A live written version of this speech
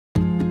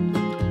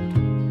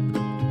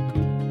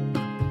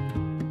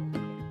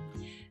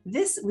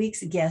This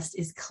week's guest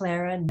is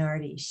Clara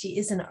Nartey. She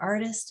is an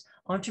artist,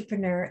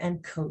 entrepreneur,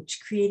 and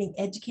coach, creating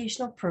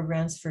educational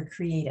programs for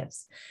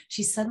creatives.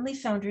 She suddenly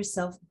found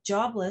herself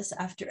jobless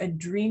after a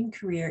dream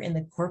career in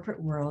the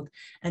corporate world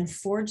and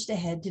forged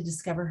ahead to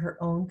discover her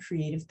own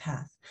creative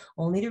path,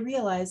 only to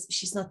realize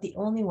she's not the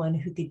only one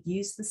who could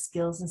use the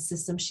skills and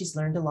systems she's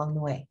learned along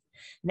the way.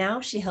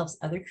 Now she helps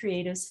other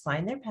creatives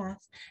find their path,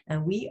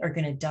 and we are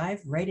going to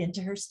dive right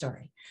into her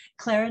story.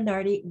 Clara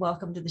Nartey,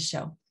 welcome to the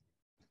show.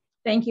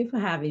 Thank you for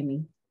having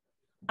me.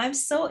 I'm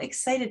so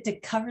excited to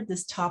cover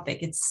this topic.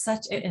 It's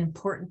such an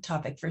important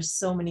topic for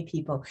so many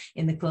people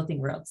in the quilting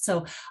world.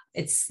 So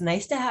it's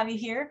nice to have you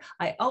here.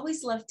 I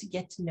always love to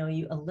get to know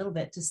you a little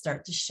bit to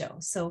start the show.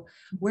 So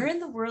where in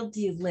the world do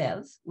you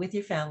live with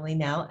your family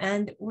now,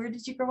 and where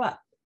did you grow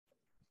up?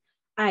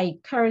 I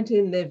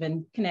currently live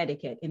in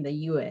Connecticut in the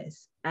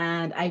US,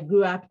 and I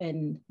grew up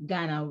in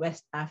Ghana,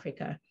 West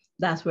Africa.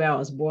 That's where I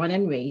was born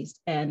and raised,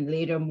 and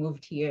later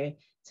moved here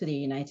to the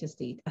United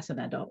States as an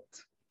adult.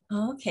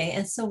 Okay.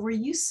 And so were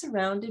you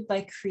surrounded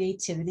by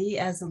creativity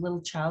as a little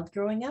child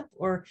growing up,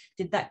 or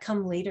did that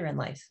come later in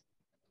life?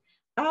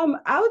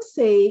 I would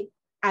say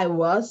I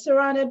was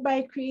surrounded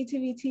by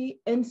creativity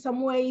in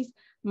some ways.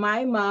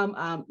 My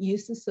mom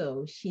used to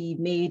sew. She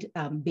made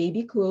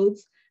baby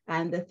clothes.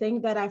 And the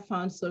thing that I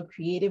found so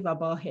creative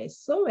about her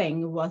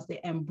sewing was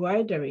the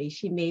embroidery.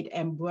 She made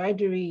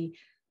embroidery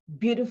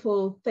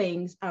beautiful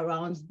things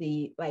around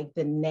the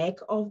neck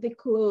of the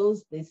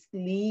clothes, the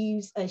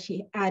sleeves, and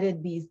she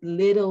added these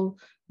little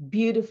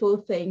beautiful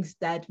things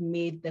that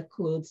made the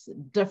clothes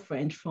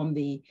different from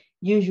the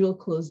usual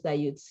clothes that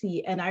you'd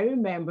see. And I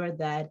remember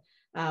that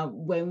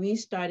when we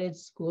started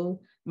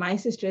school, my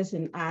sisters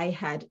and I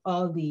had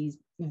all these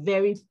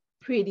very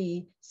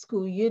pretty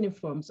school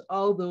uniforms,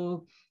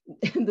 although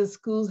the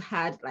schools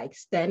had like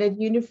standard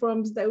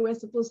uniforms that we were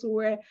supposed to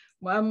wear.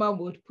 My mom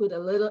would put a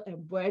little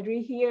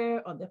embroidery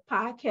here on the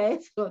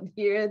pockets, on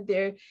here and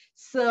there.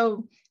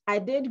 So I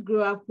did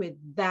grow up with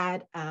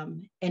that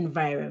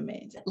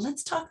environment.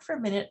 Let's talk for a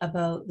minute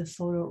about the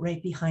photo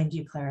right behind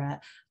you,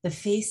 Clara. The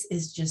face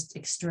is just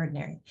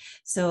extraordinary.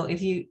 So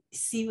if you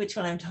see which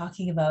one I'm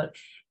talking about,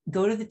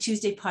 go to the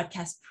Tuesday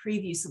podcast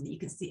preview so that you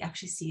can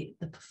actually see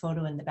the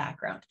photo in the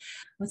background.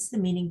 What's the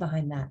meaning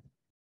behind that?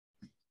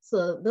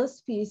 So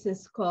this piece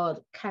is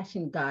called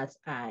Catching God's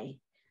Eye.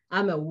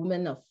 I'm a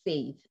woman of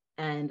faith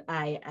and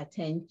I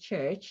attend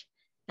church,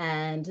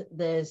 and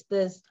there's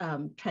this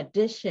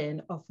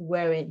tradition of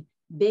wearing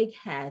big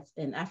hats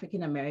in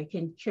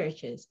African-American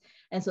churches.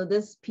 And so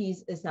this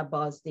piece is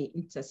about the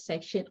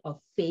intersection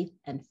of faith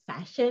and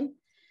fashion.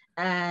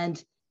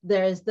 And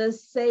there's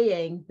this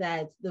saying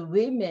that the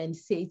women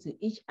say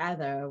to each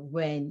other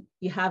when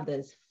you have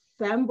this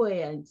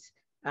flamboyant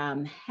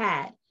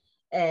hat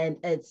and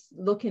it's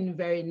looking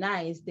very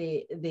nice,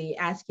 they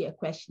ask you a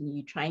question: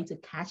 you trying to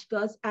catch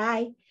God's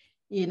eye?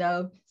 You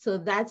know, so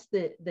that's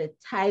the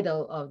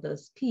title of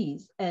this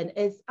piece. And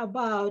it's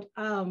about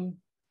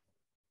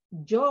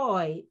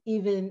joy,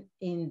 even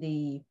in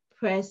the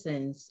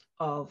presence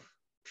of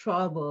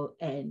trouble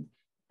and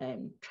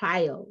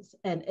trials.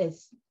 And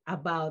it's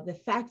about the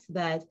fact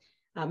that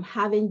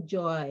having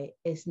joy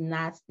is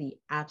not the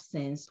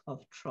absence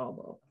of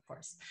trouble. Of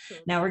course.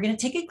 Now we're going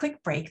to take a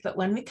quick break, but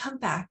when we come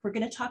back, we're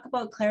going to talk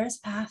about Clara's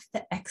path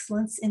to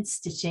excellence in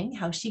stitching,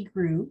 how she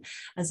grew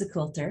as a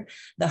quilter,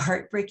 the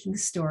heartbreaking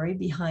story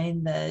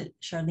behind the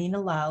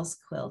Charlene Lyle's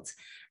quilt,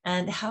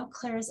 and how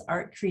Clara's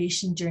art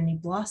creation journey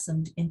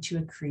blossomed into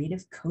a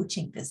creative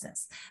coaching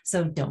business.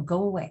 So don't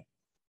go away.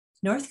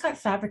 Northcott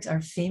Fabrics are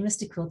famous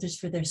to quilters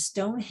for their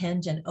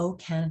Stonehenge and O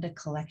Canada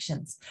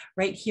collections.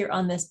 Right here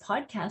on this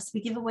podcast, we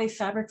give away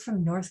fabric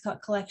from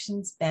Northcott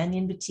Collections,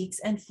 Banyan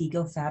Boutiques, and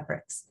Figo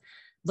Fabrics.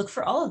 Look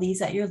for all of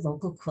these at your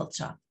local quilt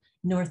shop.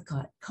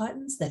 Northcott,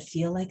 cottons that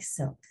feel like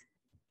silk.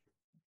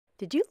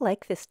 Did you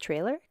like this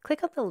trailer?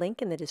 Click on the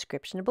link in the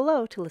description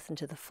below to listen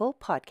to the full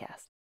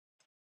podcast.